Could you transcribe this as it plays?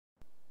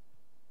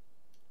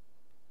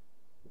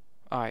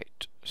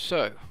Alright,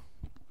 so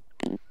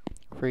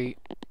 3,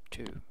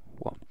 2,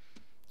 1.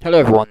 Hello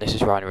everyone, this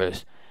is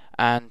Ryanarilus,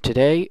 and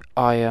today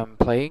I am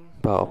playing,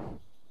 well,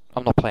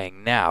 I'm not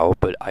playing now,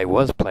 but I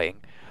was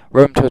playing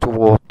Rome Total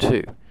War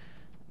 2.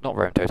 Not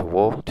Rome Total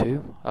War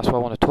 2, that's what I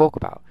want to talk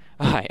about.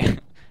 Alright,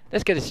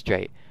 let's get it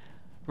straight.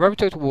 Rome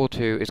Total War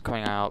 2 is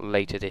coming out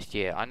later this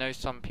year. I know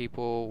some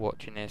people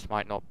watching this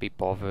might not be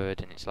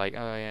bothered, and it's like,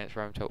 oh yeah, it's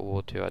Rome Total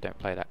War 2, I don't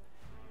play that.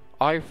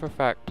 I for a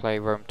fact play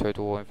Rome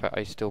Total War, in fact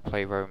I still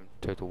play Rome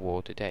Total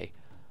War today.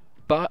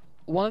 But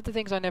one of the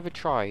things I never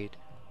tried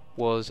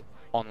was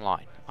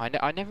online.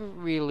 I never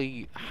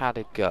really had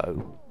a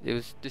go.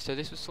 So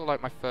this was sort of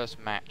like my first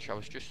match. I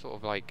was just sort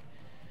of like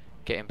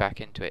getting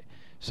back into it.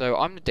 So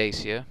I'm the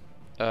Dacier.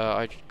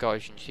 As you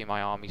can see,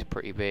 my army's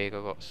pretty big.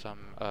 I've got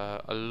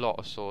a lot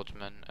of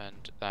swordsmen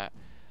and that,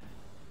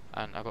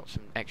 and I've got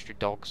some extra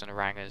dogs and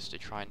orangers to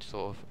try and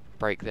sort of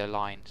break their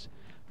lines.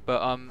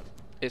 But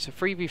it's a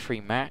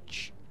 3v3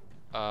 match.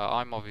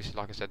 I'm obviously,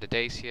 like I said, the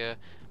Dacier.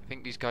 I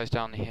think these guys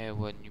down here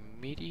were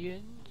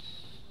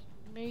Numidians,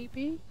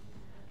 maybe?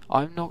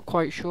 I'm not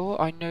quite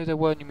sure. I know there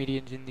were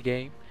Numidians in the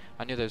game.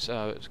 I knew there was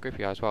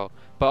Scrippi as well.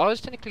 But I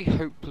was technically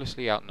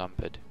hopelessly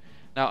outnumbered.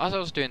 Now, as I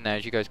was doing there,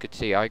 as you guys could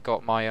see, I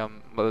got my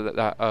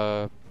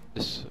the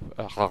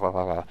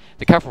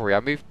cavalry. I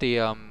moved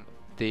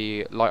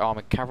the light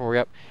armored cavalry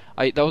up.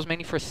 That was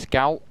mainly for a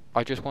scout.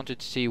 I just wanted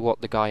to see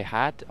what the guy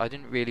had. I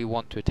didn't really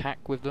want to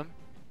attack with them,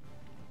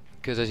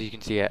 because as you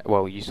can see,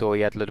 well, you saw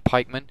he had a lot of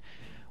pikemen,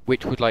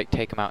 which would like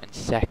take him out in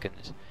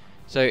seconds.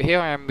 So here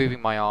I am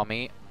moving my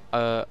army.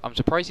 I'm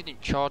surprised he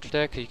didn't charge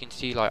there, because you can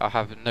see like I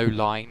have no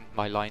line.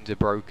 My lines are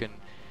broken.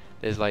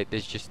 There's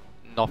just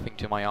nothing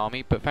to my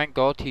army. But thank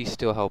God he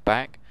still held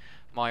back.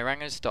 My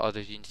Rangers started,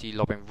 as you can see,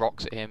 lobbing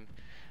rocks at him.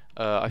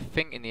 I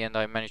think in the end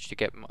I managed to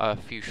get a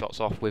few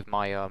shots off with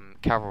my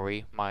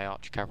cavalry, my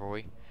arch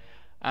cavalry.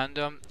 And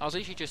I was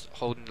actually just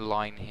holding the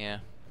line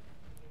here.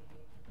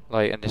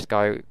 Like, and this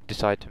guy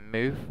decided to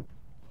move.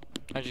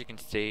 As you can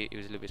see, he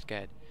was a little bit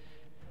scared.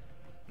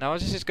 Now,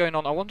 as this is going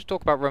on, I want to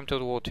talk about Rome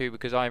Total War 2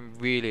 because I'm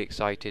really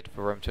excited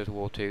for Rome Total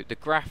War 2. The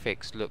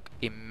graphics look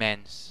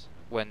immense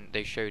when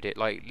they showed it.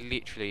 Like,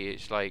 literally,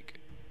 it's like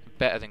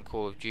better than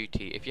Call of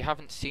Duty. If you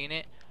haven't seen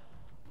it,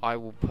 I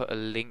will put a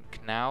link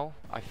now,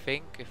 I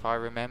think, if I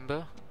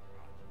remember.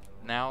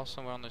 Now,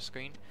 somewhere on the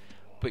screen.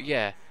 But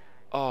yeah,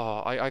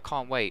 oh, I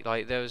can't wait.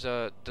 Like, there's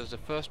the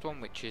first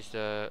one, which is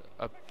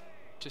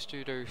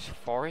Testudo's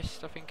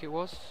Forest, I think it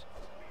was,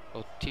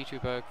 or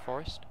Tituberg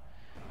Forest,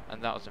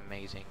 and that was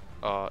amazing.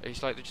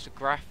 It's like just the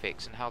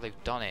graphics and how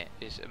they've done it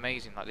is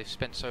amazing. Like, they've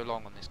spent so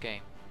long on this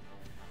game.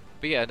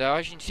 But yeah,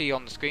 as you can see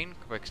on the screen,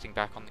 focusing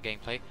back on the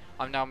gameplay,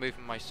 I'm now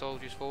moving my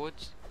soldiers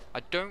forwards.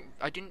 I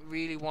didn't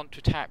really want to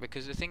attack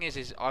because the thing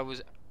is I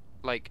was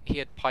like, he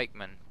had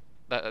pikemen.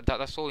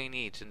 That's all he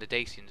needs, and the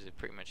Dacians are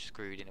pretty much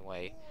screwed in a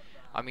way.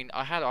 I mean,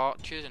 I had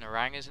archers and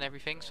orangers and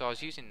everything, so I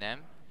was using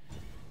them.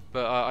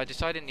 But I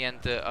decided in the end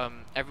that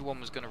everyone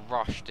was going to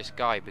rush this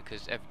guy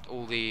because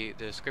all the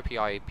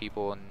Scrippi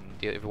people and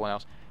everyone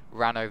else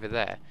ran over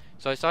there.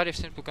 So I decided if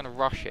simply going to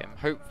rush him,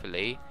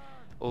 hopefully,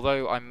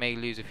 although I may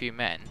lose a few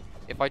men,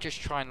 if I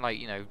just try and, like,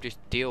 you know, just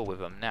deal with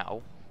them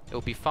now,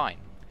 it'll be fine.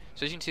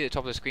 So as you can see at the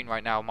top of the screen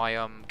right now,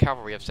 my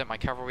cavalry, I've sent my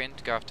cavalry in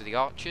to go after the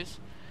archers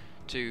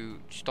to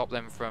stop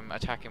them from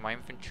attacking my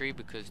infantry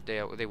because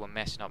they were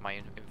messing up my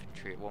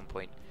infantry at one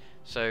point.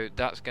 So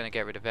that's going to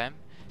get rid of them.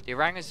 The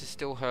Orangers are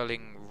still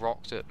hurling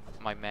rocks at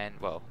my men,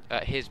 well,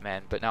 at his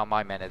men, but now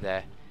my men are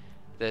there.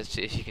 As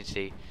you can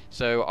see.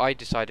 So I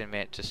decided in a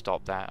minute to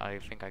stop that. I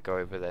think I go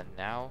over there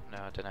now. No,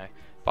 I don't know.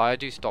 But I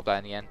do stop that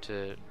in the end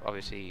to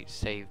obviously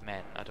save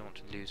men. I don't want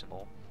to lose them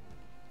all.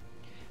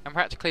 And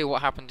practically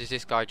what happened is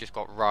this guy just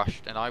got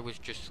rushed, and I was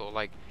just sort of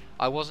like,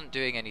 I wasn't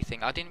doing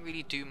anything. I didn't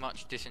really do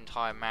much this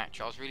entire match.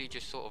 I was really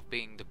just sort of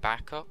being the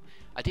backup.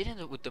 I did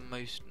end up with the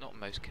not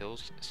most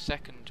kills,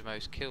 second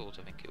most kills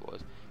I think it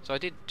was. So I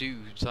did do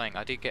something.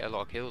 I did get a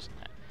lot of kills in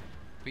that.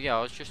 But yeah,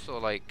 I was just sort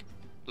of like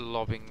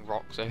lobbing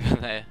rocks over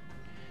there,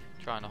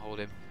 trying to hold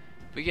him.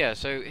 But yeah,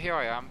 so here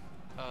I am,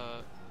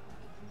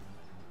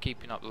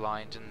 keeping up the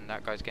lines, and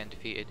that guy's getting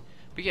defeated.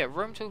 But yeah,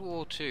 Rome Total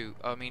War 2,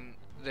 I mean,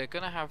 they're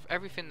going to have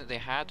everything that they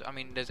had. I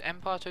mean, there's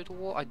Empire Total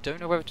War. I don't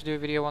know whether to do a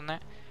video on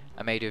that.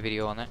 I may do a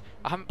video on that.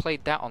 I haven't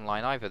played that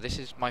online either. This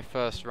is my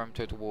first Rome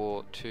Total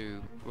War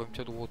 2, Rome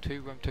Total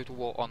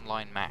War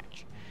online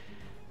match.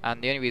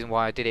 And the only reason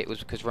why I did it was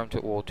because Rome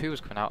Total War 2 was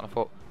coming out, and I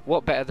thought,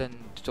 what better than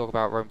to talk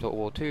about Rome Total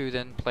War 2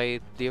 than play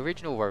the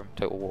original Rome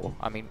Total War?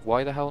 I mean,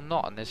 why the hell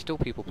not? And there's still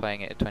people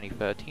playing it at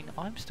 2013.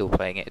 I'm still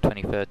playing it at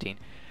 2013.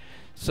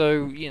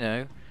 So, you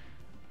know,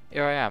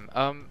 here I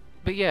am.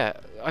 But yeah,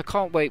 I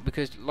can't wait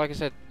because, like I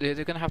said, they're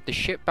going to have the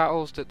ship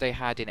battles that they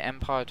had in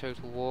Empire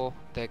Total War.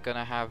 They're going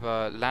to have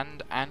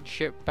land and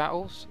ship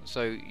battles,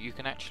 so you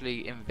can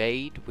actually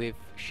invade with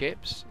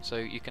ships. So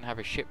you can have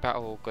a ship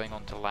battle going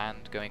on to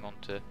land, going on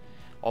to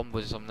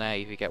onwards from there,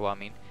 if you get what I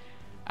mean.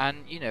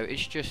 And, you know,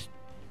 it's just,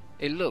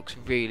 it looks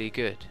really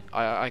good.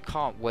 I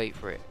can't wait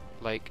for it.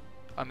 Like,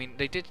 I mean,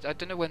 they did, I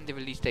don't know when the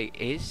release date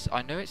is.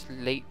 I know it's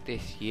late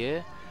this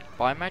year,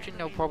 But I imagine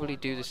they'll probably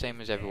do the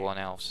same as everyone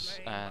else,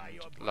 and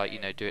like,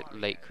 you know, do it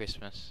late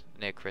Christmas,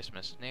 near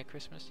Christmas,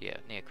 yeah,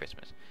 near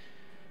Christmas.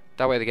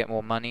 That way they get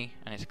more money,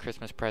 and it's a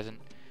Christmas present,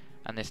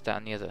 and this, that,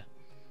 and the other.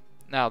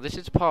 Now, this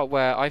is the part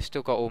where I've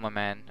still got all my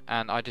men,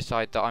 and I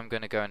decide that I'm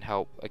going to go and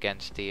help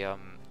against the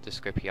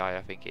Scrippy Eye,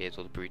 I think it is,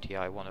 or the Bruty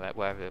Eye, one of it,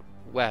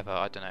 wherever,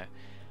 I don't know.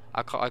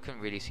 I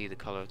couldn't really see the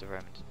colour of the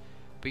Romans.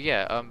 But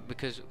yeah,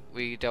 because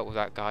we dealt with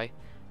that guy.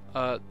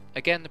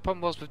 Again, the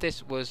problem was with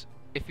this was,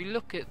 if you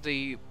look at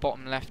the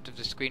bottom left of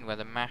the screen where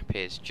the map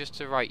is, just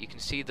to the right, you can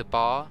see the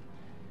bar.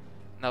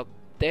 Now,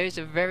 there is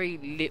a very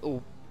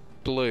little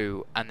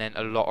blue and then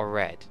a lot of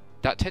red.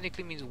 That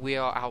technically means we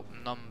are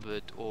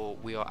outnumbered, or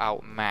we are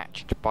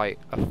outmatched by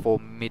a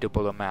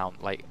formidable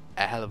amount, like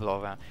a hell of a lot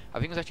of amount. I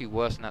think it was actually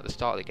worse than at the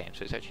start of the game,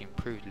 so it's actually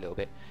improved a little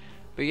bit.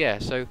 But yeah,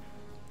 so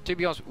to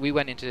be honest, we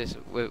went into this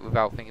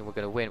without thinking we're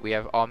going to win. We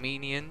have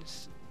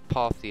Armenians,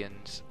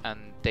 Parthians,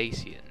 and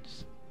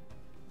Dacians,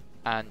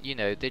 and you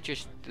know, they're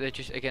just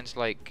against,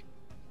 like,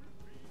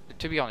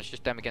 to be honest,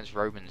 just them against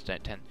Romans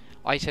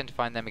I tend to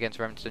find them against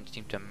Romans don't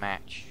seem to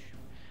match.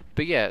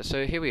 But yeah,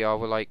 so here we are,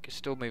 we're like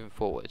still moving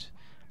forward.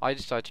 I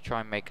decided to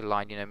try and make a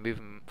line, you know,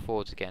 moving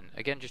forwards again.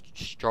 Again, just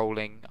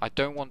strolling. I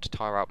don't want to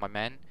tire out my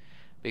men,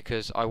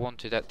 because I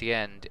wanted at the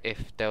end,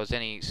 if there was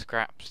any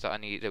scraps that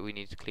we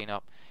need to clean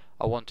up,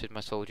 I wanted my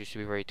soldiers to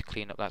be ready to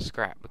clean up that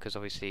scrap, because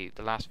obviously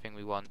the last thing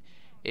we want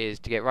is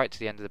to get right to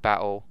the end of the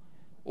battle,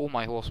 all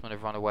my horsemen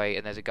have run away,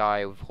 and there's a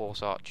guy with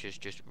horse archers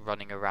just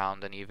running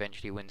around, and he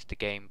eventually wins the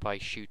game by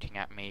shooting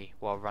at me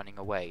while running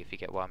away, if you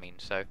get what I mean.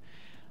 So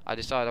I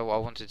decided I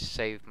wanted to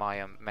save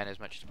my men as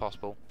much as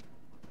possible.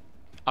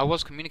 I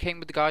was communicating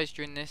with the guys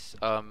during this.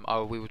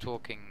 We were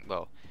talking.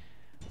 Well,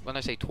 when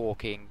I say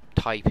talking,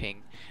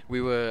 typing,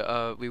 we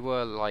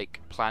were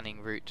like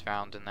planning routes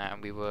around and that,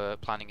 and we were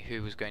planning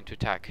who was going to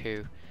attack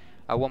who.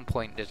 At one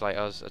point, there's like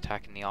us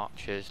attacking the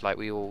archers. Like,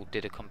 we all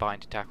did a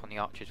combined attack on the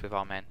archers with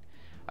our men.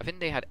 I think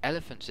they had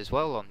elephants as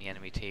well on the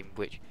enemy team,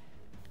 which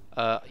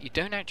you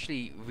don't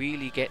actually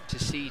really get to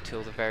see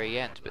till the very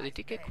end. But they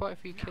did get quite a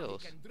few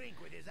kills.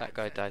 That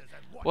guy died.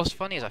 What's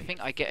funny is I think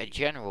I get a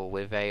general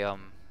with a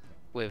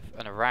with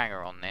an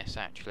Oranger on this,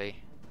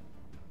 actually.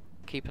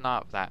 Keep an eye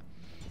out for that.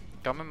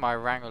 I remember my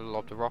Oranger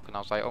lobbed a rock and I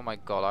was like, oh my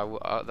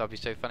god, that'd be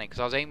so funny,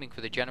 because I was aiming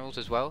for the generals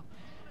as well,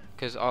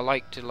 because I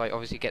like to, like,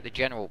 obviously get the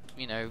general,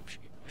 you know,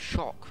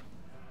 shock.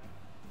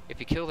 If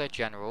you kill their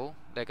general,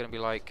 they're going to be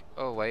like,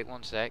 oh wait,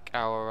 one sec,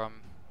 our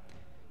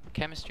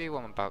chemistry,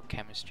 what about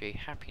chemistry,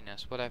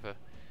 happiness, whatever,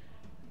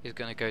 is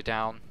going to go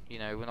down. You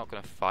know, we're not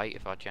going to fight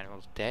if our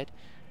general's dead.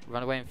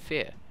 Run away in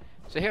fear.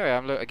 So here I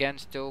am, look, again,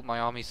 still my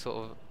army's sort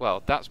of,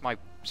 well, that's my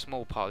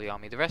small part of the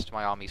army. The rest of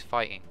my army's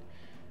fighting.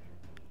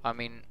 I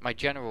mean, my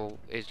general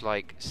is,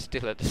 like,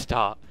 still at the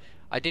start.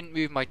 I didn't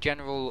move my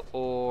general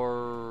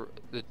or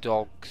the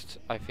dogs,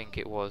 I think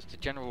it was. The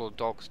general or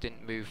dogs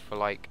didn't move for,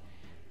 like,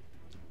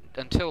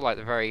 until, like,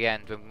 the very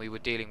end when we were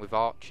dealing with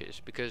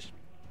archers. Because,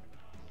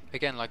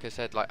 again, like I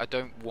said, like, I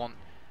don't want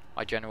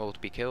my general to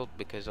be killed,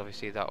 because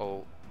obviously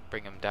that'll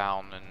bring him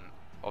down, and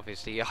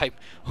obviously I'm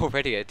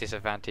already at a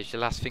disadvantage. The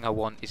last thing I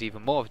want is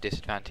even more of a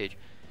disadvantage.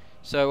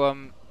 So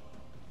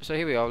so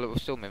here we are. Look, we're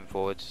still moving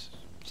forwards,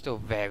 still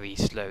very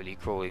slowly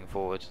crawling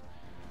forwards.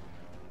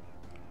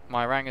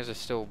 My Orangers are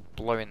still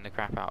blowing the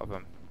crap out of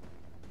them.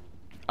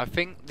 I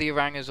think the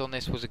Orangers on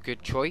this was a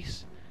good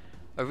choice.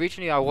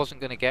 Originally I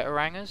wasn't going to get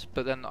Orangers,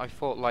 but then I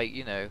thought, like,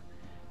 you know,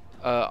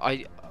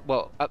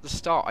 well, at the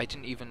start I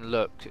didn't even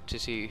look to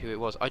see who it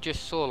was. I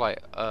just saw,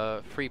 like,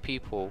 3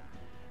 people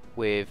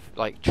with,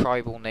 like,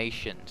 tribal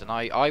nations, and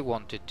I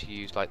wanted to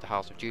use, like, the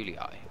House of Julii,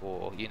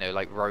 or, you know,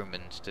 like,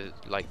 Romans to,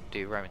 like,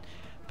 do Roman.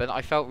 But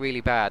I felt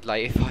really bad,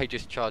 like, if I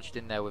just charged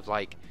in there with,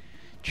 like,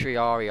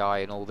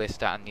 Triarii and all this,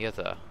 that and the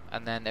other,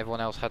 and then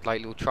everyone else had, like,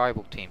 little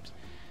tribal teams.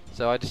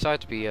 So I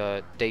decided to be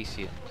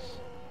Dacians.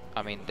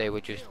 I mean, they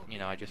were just, you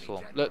know, I just saw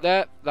them. Look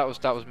there, that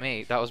was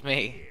me.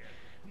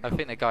 I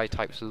think the guy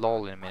types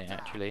lol in a minute,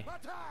 actually.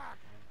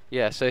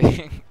 Yeah, so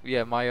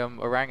yeah, my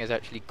Orangers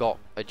actually got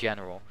a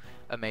general,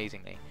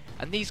 amazingly.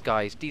 And these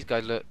guys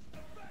look,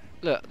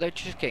 they're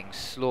just getting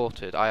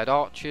slaughtered. I had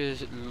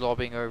archers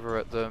lobbing over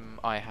at them.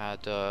 I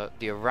had the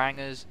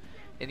Orangers.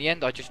 In the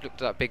end, I just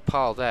looked at that big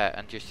pile there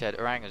and just said,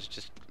 Orangers,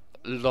 just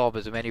lob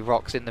as many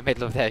rocks in the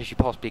middle of there as you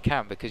possibly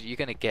can, because you're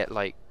going to get,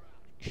 like,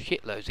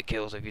 shitloads of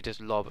kills if you just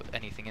lob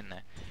anything in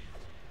there.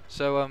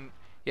 So,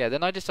 yeah,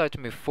 then I decided to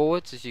move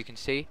forwards, as you can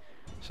see.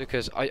 So,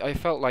 because I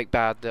felt like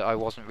bad that I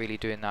wasn't really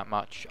doing that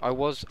much. I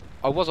was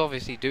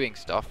obviously doing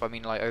stuff. I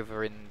mean, like,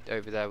 over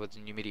there with the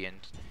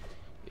Numidians.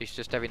 It's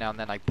just every now and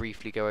then I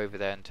briefly go over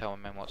there and tell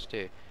my men what to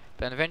do.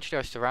 But then eventually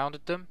I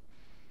surrounded them.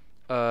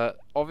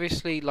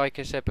 Obviously, like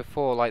I said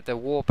before, like, they're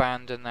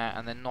warband and that,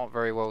 and they're not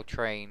very well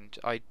trained.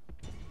 I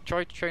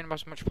tried to train them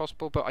as much as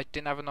possible, but I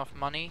didn't have enough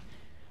money.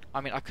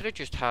 I mean, I could have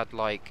just had,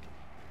 like,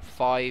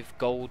 5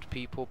 gold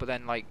people, but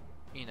then, like,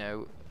 you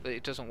know,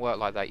 it doesn't work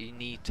like that. You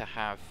need to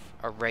have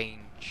a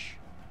range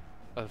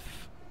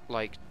of,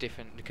 like,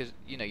 different, because,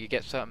 you know, you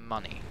get certain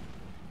money.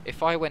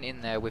 If I went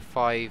in there with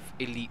 5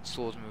 elite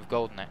swordsmen with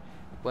gold in it,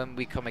 when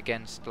we come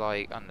against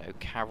like, I don't know,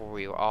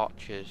 cavalry or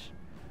archers,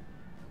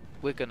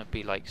 we're gonna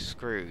be like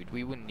screwed.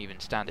 We wouldn't even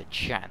stand a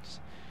chance.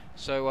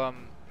 So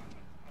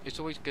it's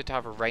always good to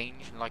have a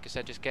range, and like I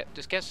said, just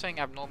get something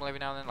abnormal every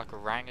now and then, like a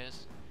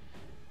Rangers.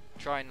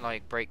 Try and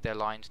like break their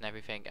lines and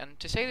everything. And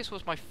to say this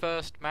was my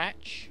first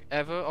match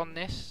ever on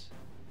this,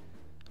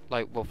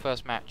 like, well,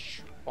 first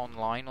match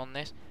online on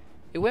this,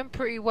 it went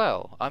pretty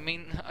well. I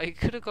mean, I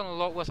could have gone a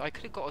lot worse. I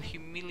could have got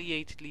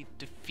humiliatedly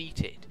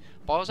defeated,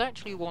 but I was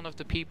actually one of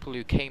the people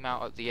who came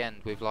out at the end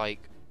with,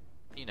 like,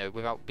 you know,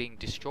 without being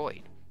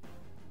destroyed.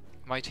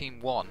 My team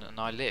won and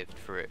I lived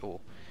through it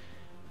all.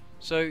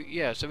 So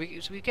yeah, so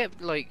we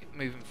get like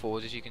moving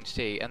forward, as you can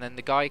see, and then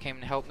the guy came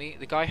and helped me.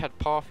 The guy had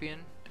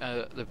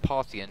the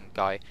Parthian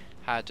guy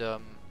had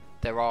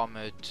their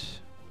armoured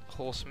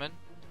horsemen,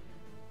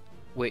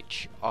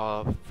 which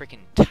are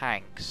freaking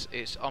tanks.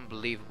 It's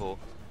unbelievable.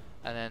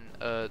 And then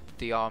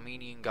the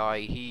Armenian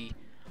guy,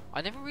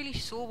 I never really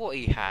saw what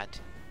he had,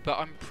 but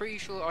I'm pretty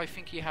sure I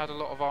think he had a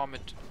lot of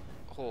armoured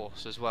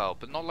horse as well,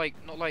 but not like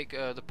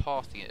the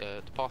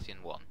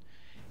Parthian one.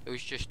 It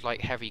was just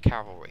like heavy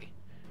cavalry.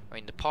 I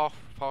mean, the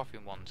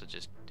Parthian ones are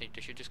just, they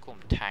should just call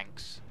them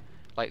tanks.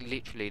 Like,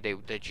 literally,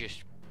 they're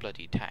just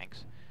bloody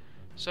tanks.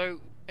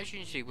 So, as you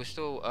can see, we're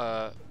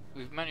still,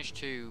 we've managed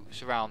to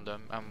surround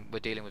them, and we're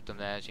dealing with them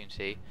there, as you can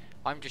see.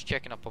 I'm just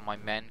checking up on my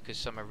men, because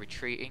some are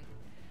retreating.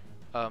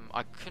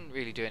 I couldn't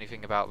really do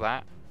anything about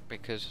that,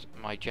 because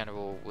my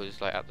general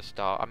was, like, at the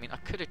start. I mean, I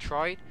could have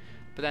tried,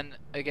 but then,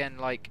 again,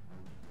 like,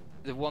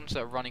 the ones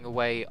that are running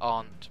away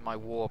aren't my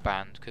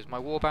warband, because my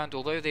warband,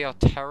 although they are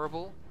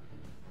terrible,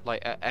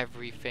 like, at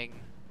everything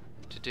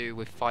to do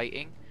with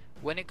fighting,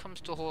 when it comes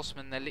to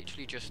horsemen, they're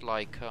literally just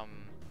like,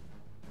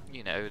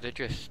 you know, they're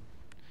just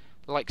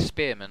like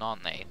spearmen,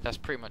 aren't they? That's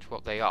pretty much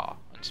what they are,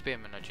 and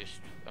spearmen are just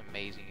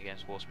amazing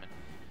against horsemen.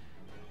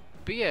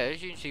 But yeah,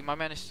 as you can see, my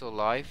men are still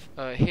alive.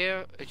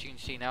 Here, as you can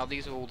see now,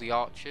 these are all the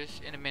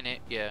archers. In a minute,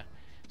 yeah.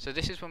 So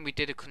this is when we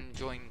did a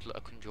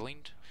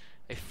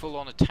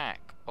full-on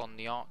attack on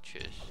the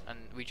archers, and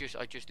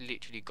I just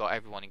literally got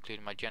everyone,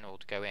 including my general,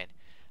 to go in.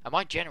 And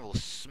my general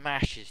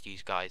smashes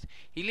these guys.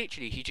 He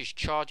just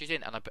charges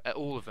in, and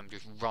all of them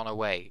just run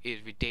away. It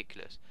is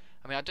ridiculous.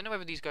 I mean, I don't know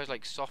whether these guys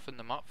like soften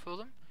them up for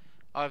them.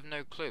 I have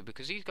no clue,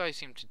 because these guys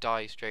seem to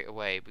die straight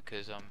away,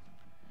 because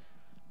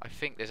I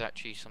think there's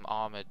actually some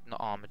not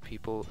armored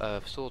people,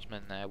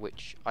 swordsmen there,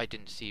 which I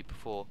didn't see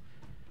before.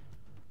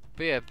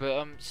 But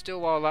yeah,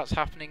 still, while that's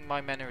happening, my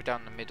men are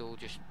down the middle,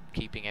 just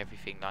keeping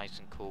everything nice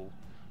and cool.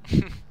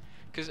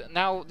 Because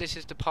now this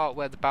is the part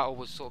where the battle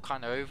was sort of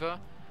kind of over.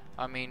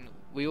 I mean,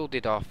 we all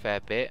did our fair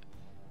bit.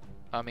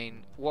 I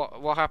mean,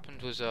 what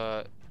happened was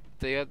the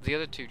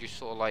other two just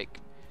sort of like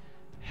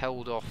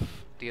held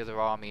off the other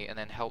army and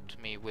then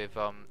helped me with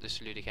the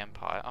Seleucid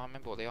Empire. I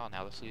remember what they are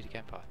now, the Seleucid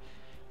Empire.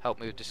 Helped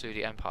me with the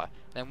Seleucid Empire.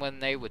 Then when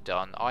they were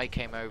done, I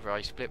came over,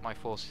 I split my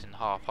forces in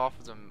half. Half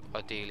of them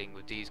are dealing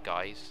with these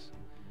guys,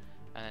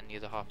 and then the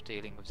other half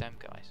dealing with them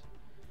guys.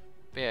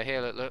 But yeah,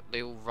 here, look,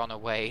 they all run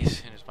away as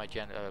soon as my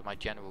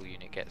general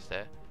unit gets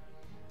there.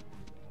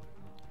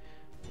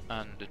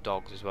 And the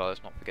dogs as well,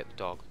 let's not forget the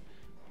dogs.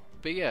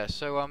 But yeah,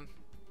 so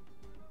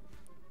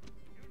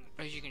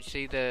as you can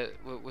see,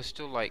 we're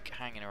still like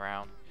hanging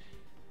around.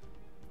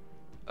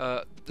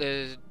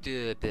 The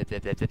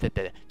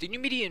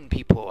Numidian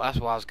people, that's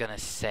what I was gonna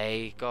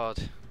say. God,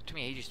 it took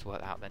me ages to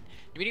work that out then.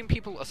 Numidian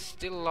people are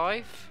still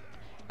alive.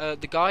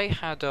 The guy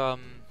had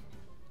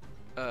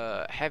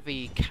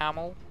heavy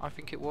camel, I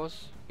think it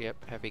was.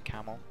 Yep, heavy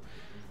camel.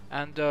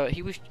 And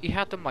he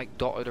had them like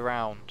dotted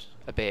around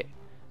a bit.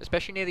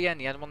 Especially near the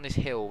end, he had them on this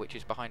hill, which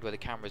is behind where the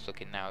camera's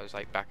looking now. It was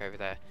like back over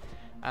there,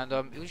 and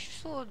it was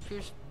just sort of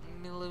just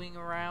milling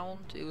around.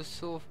 It was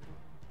sort of,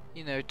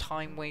 you know,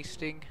 time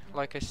wasting.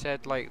 Like I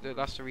said, like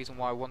that's the reason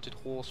why I wanted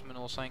horsemen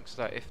or something,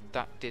 so that if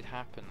that did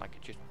happen, I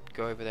could just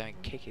go over there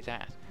and kick his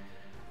ass.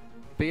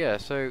 But yeah,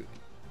 so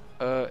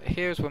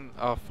here's when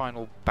our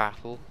final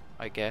battle,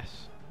 I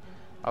guess.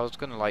 I was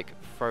gonna like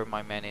throw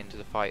my men into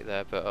the fight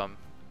there, but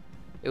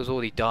it was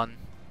already done.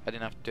 I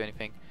didn't have to do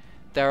anything.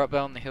 They're up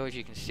there on the hill, as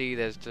you can see.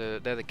 They're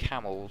the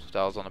camels that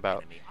I was on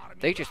about.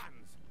 They just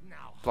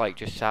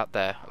sat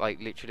there,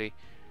 like literally.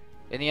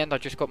 In the end, I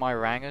just got my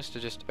Rangers to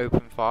just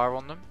open fire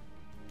on them.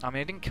 I mean,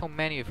 I didn't kill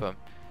many of them,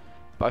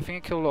 but I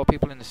think I killed a lot of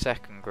people in the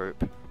second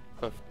group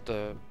of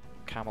the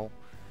camel.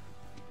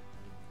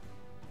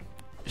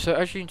 So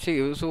as you can see,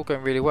 it was all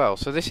going really well.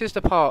 So this is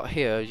the part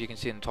here, as you can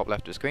see in the top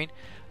left of the screen.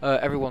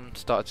 Everyone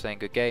started saying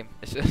good game.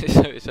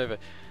 It's over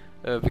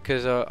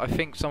because I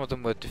think some of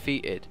them were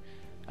defeated.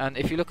 And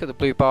if you look at the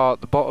blue bar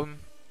at the bottom,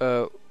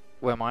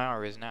 where my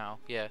hour is now,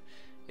 yeah,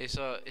 it's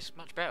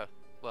much better.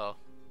 Well,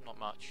 not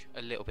much,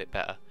 a little bit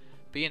better.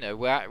 But you know,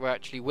 we're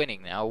actually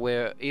winning now.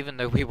 Even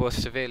though we were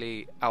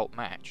severely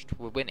outmatched,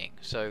 we're winning.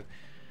 So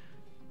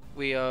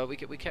we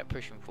kept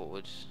pushing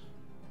forwards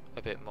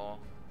a bit more.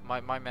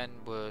 My men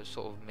were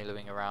sort of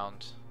millowing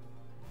around.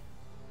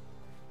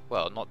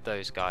 Well, not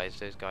those guys.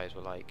 Those guys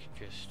were like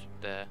just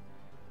there.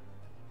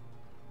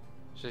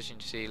 So as you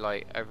can see,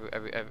 like every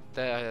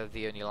they're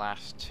the only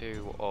last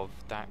two of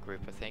that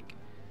group, I think,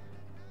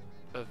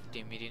 of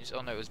the immediates.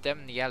 Oh no, it was them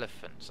and the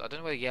elephants. I don't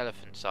know where the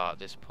elephants are at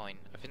this point.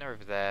 I think they're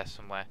over there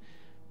somewhere.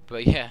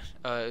 But yeah,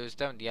 it was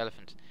them and the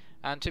elephants.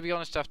 And to be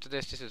honest, after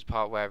this is the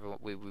part where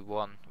we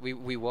won.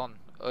 We won.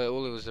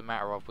 All it was a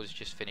matter of was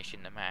just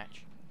finishing the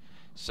match.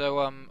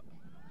 So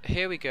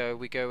here we go.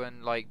 We go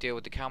and like deal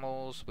with the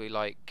camels. We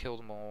like kill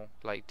them all,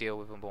 like deal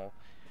with them all.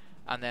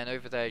 And then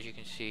over there, as you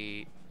can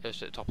see,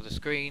 just at the top of the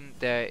screen,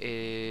 there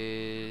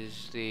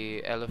is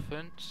the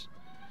elephant.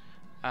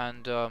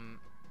 And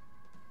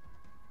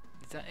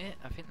is that it?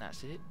 I think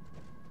that's it.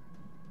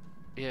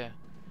 Yeah.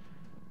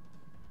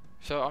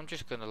 So I'm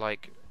just gonna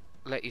like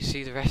let you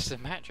see the rest of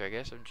the match, I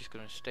guess. I'm just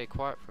gonna stay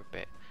quiet for a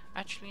bit.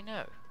 Actually,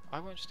 no, I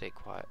won't stay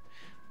quiet.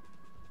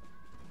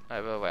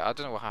 No, by the way, I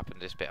don't know what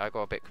happened this bit. I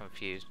got a bit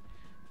confused.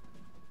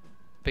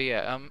 But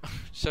yeah,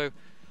 so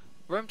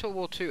Rome Total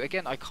War 2,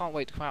 again, I can't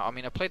wait to come out. I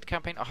mean, I played the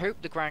campaign. I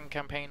hope the Grand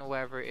Campaign, or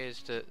whatever it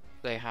is that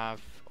they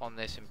have on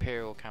this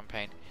Imperial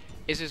campaign,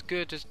 is as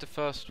good as the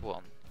first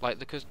one. Like,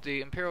 because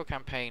the Imperial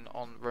campaign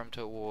on Rome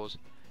Total Wars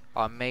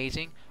are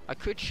amazing. I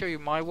could show you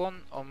my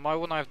one. On my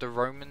one, I have the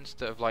Romans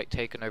that have, like,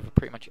 taken over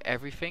pretty much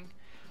everything.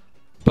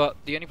 But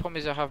the only problem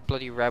is I have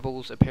bloody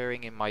rebels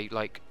appearing in my,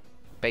 like,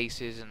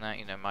 bases and that,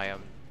 you know, my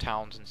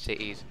towns and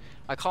cities.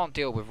 I can't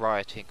deal with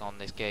rioting on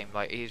this game.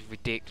 Like, it is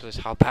ridiculous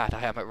how bad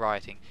I am at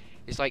rioting.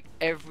 It's like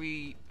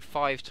every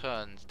 5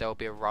 turns there'll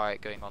be a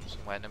riot going on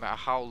somewhere, no matter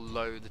how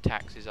low the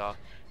taxes are,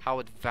 how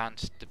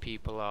advanced the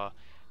people are,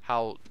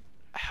 how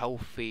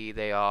healthy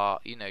they are,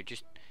 you know,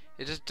 just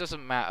it just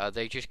doesn't matter.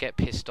 They just get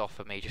pissed off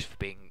at me just for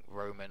being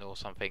Roman or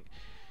something.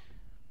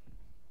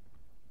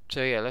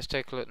 So yeah, let's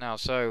take a look now.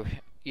 So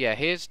yeah,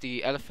 here's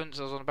the elephants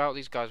I was on about.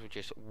 These guys were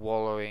just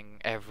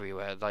wallowing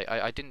everywhere. Like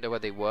I didn't know where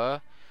they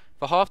were.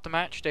 For half the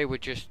match they were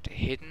just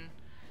hidden.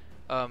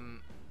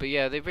 But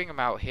yeah, they bring them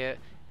out here.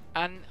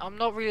 And I'm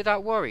not really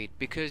that worried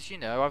because, you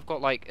know, I've got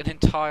like an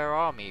entire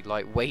army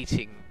like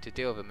waiting to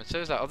deal with them. And so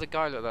is that other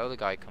guy. Look, that other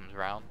guy comes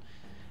around.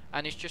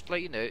 And it's just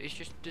like, you know, it's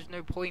just, there's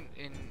no point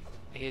in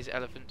his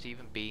elephants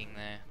even being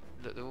there.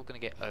 Look, they're all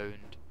going to get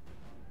owned.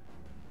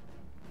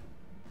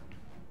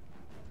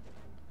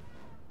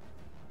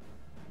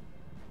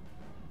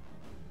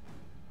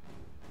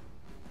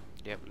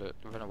 Yep, look,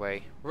 run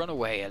away. Run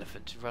away,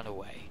 elephants, run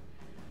away.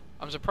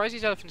 I'm surprised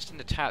these elephants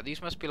didn't attack.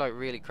 These must be like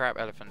really crap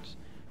elephants.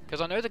 Because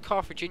I know the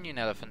Carthaginian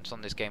elephants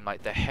on this game,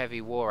 like the heavy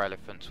war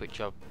elephants, which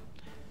are...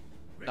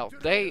 No,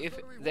 they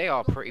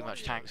are pretty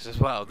much tanks as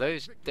well.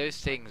 Those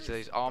things,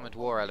 those armoured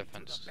war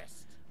elephants.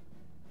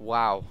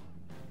 Wow.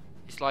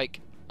 It's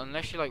like,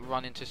 unless you like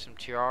run into some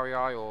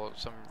terrarii or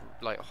some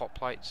like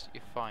hoplites,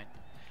 you're fine.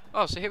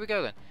 Oh, so here we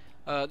go then.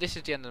 This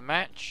is the end of the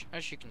match.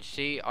 As you can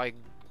see, I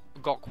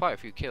got quite a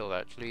few kills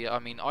actually. I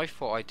mean, I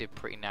thought I did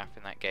pretty naff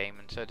in that game,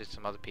 and so did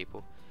some other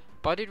people.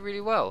 But I did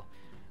really well.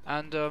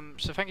 And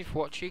so thank you for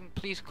watching.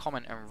 Please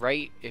comment and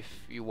rate if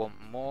you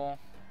want more.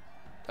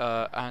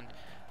 And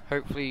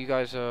hopefully you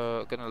guys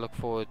are going to look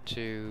forward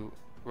to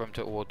Rome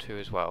Total War 2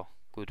 as well.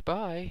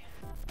 Goodbye.